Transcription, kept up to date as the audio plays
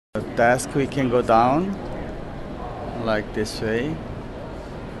The desk we can go down like this way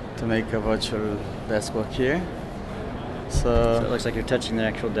to make a virtual desk work here. So it looks like you're touching the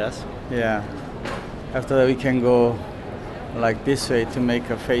actual desk. Yeah. After that we can go like this way to make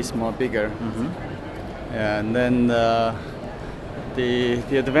a face more bigger. Yeah, and then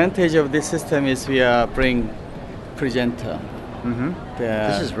the advantage of this system is we bring presenter.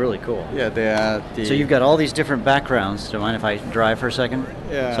 This is really cool. Yeah, they are So you've got all these different backgrounds. Do you mind if I drive for a second?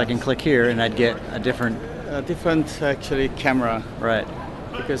 Yeah. So I can click here and I'd get a different... different actually camera. Right.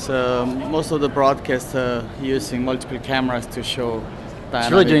 Because most of the broadcasts are using multiple cameras to show dynamic.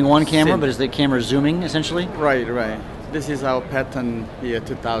 It's really doing one camera, scene. but is the camera zooming essentially? Right. This is our patent year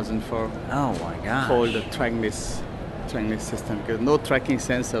 2004. Oh my gosh. Called the trackless system. Because no tracking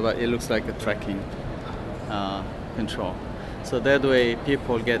sensor, but it looks like a tracking control. So that way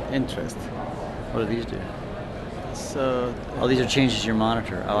people get interest. What do these do? So Oh, these are changes to your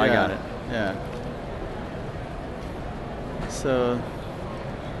monitor. Oh, I got it. Yeah. So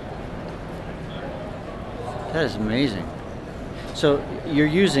That is amazing. So you're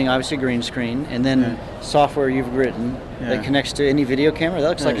using obviously green screen and then software you've written that connects to any video camera? That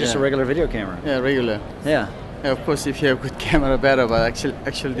looks like just a regular video camera. Yeah, regular. Yeah. Yeah, of course, if you have good camera, better. But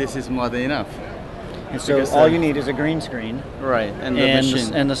actually, this is more than enough. And so Because, all you need is a green screen. Right, and the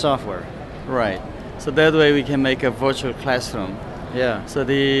machine. And the software. Right. So that way we can make a virtual classroom. Yeah. So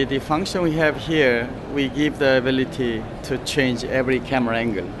the function we have here, we give the ability to change every camera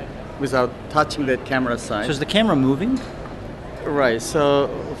angle without touching that camera side. So is the camera moving? Right. So,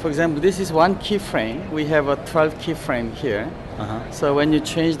 for example, this is one keyframe. We have a 12 keyframe here. So when you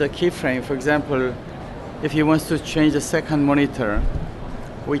change the keyframe, for example, if you want to change the second monitor,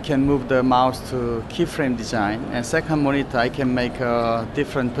 we can move the mouse to keyframe design, and second monitor I can make a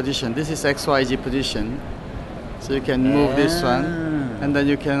different position. This is XYZ position, so you can move this one, and then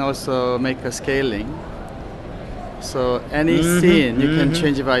you can also make a scaling. So any scene you can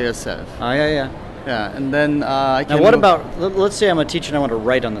change it by yourself. Oh, yeah. Yeah, and then I can. Now, what about? Let's say I'm a teacher and I want to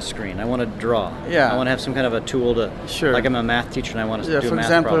write on the screen. I want to draw. Yeah. I want to have some kind of a tool to. Sure. Like I'm a math teacher and I want to do a for math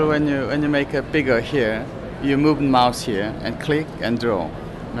example, problem. when you make it bigger here, you move the mouse here and click and draw.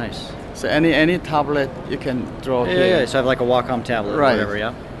 Nice. So any tablet you can draw here. Yeah. So I have like a Wacom tablet or whatever.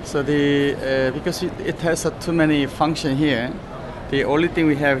 Yeah. So because it has too many function here, the only thing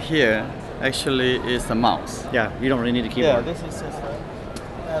we have here actually is the mouse. Yeah. You don't really need a keyboard. Yeah. This is just a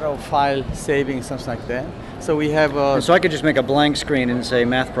arrow file saving, something like that. So we have. And so I could just make a blank screen and say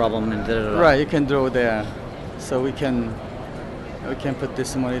math problem and da. Right. You can draw there. So we can put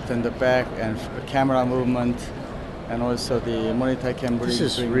this monitor in the back and camera movement. And also the monitor can bring. This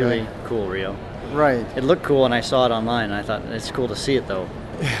is really cool, Rio. Right. It looked cool when I saw it online. I thought it's cool to see it though.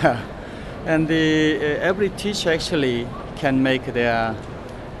 Yeah. And every teacher actually can make their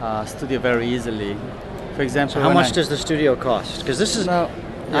studio very easily. For example, So how much does the studio cost? Because this is. Yeah.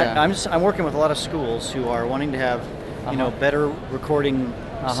 I'm working with a lot of schools who are wanting to have, better recording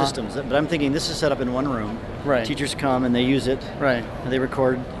systems. But I'm thinking this is set up in one room. Right. Teachers come and they use it. Right. And they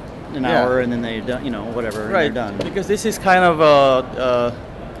record an hour and then they done, whatever. Right. And they're done. Because this is kind of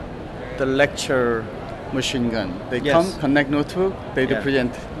the lecture machine gun. They come, connect notebook, they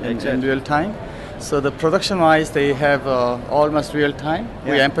present in real time. So the production-wise, they have almost real time. Yeah.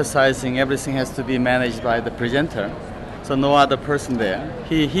 We're emphasizing everything has to be managed by the presenter. So no other person there.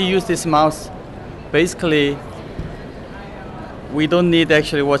 He used this mouse. Basically, we don't need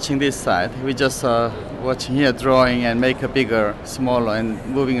actually watching this side. We just watching here, drawing and make a bigger, smaller, and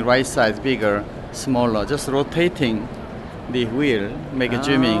moving right side bigger, smaller. Just rotating the wheel, make a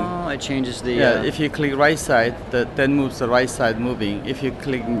zooming. Oh, it changes the. If you click right side, then moves the right side moving. If you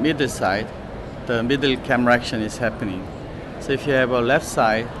click middle side, the middle camera action is happening. So if you have a left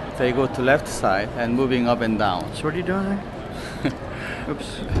side, they go to left side and moving up and down. So what are you doing there?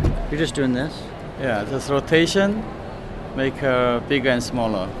 Oops. You're just doing this? Yeah, just rotation, make her bigger and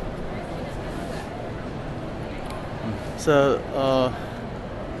smaller. So. Oh,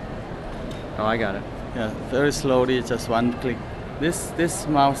 I got it. Yeah, very slowly, just one click. This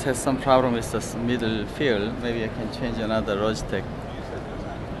mouse has some problem with the middle field. Maybe I can change another Logitech.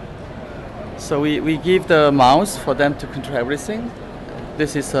 So we give the mouse for them to control everything.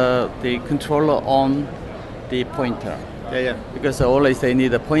 This is the controller on the pointer. Yeah. Because always they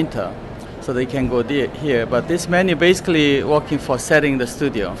need a pointer, so they can go here. But this menu basically working for setting the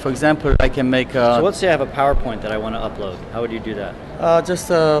studio. For example, I can make a. So let's say I have a PowerPoint that I want to upload. How would you do that?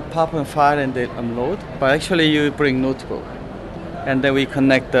 Just a PowerPoint file and then upload. But actually, you bring notebook, and then we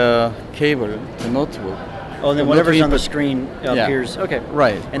connect the cable to notebook, Oh, and then whatever's on the screen appears. Okay.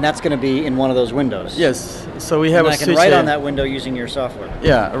 Right. And that's going to be in one of those windows. Yes. So we have and a I can switch write here. on that window using your software.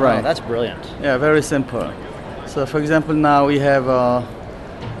 Yeah, right. Oh, that's brilliant. Yeah, very simple. So for example, now we have a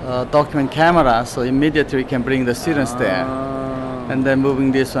document camera, so immediately we can bring the students there. And then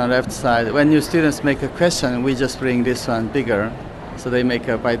moving this one left side. When your students make a question, we just bring this one bigger, so they make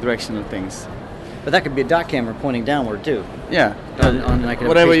a bi-directional things. But that could be a dot camera pointing downward too. Yeah. On like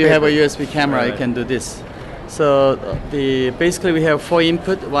whatever you have a paper. USB camera, you can do this. So basically we have 4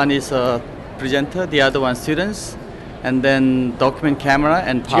 input. One is a presenter, the other one students, and then document camera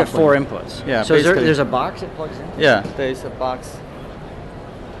and So you have PowerPoint. 4 inputs. Yeah. So there's a box it plugs in? Yeah, there is a box.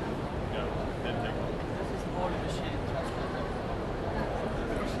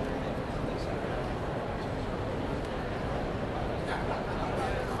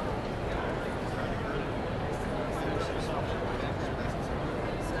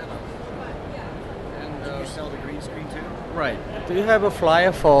 Sell the green screen too? Right. Do you have a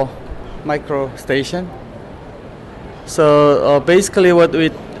flyer for micro station? So basically what we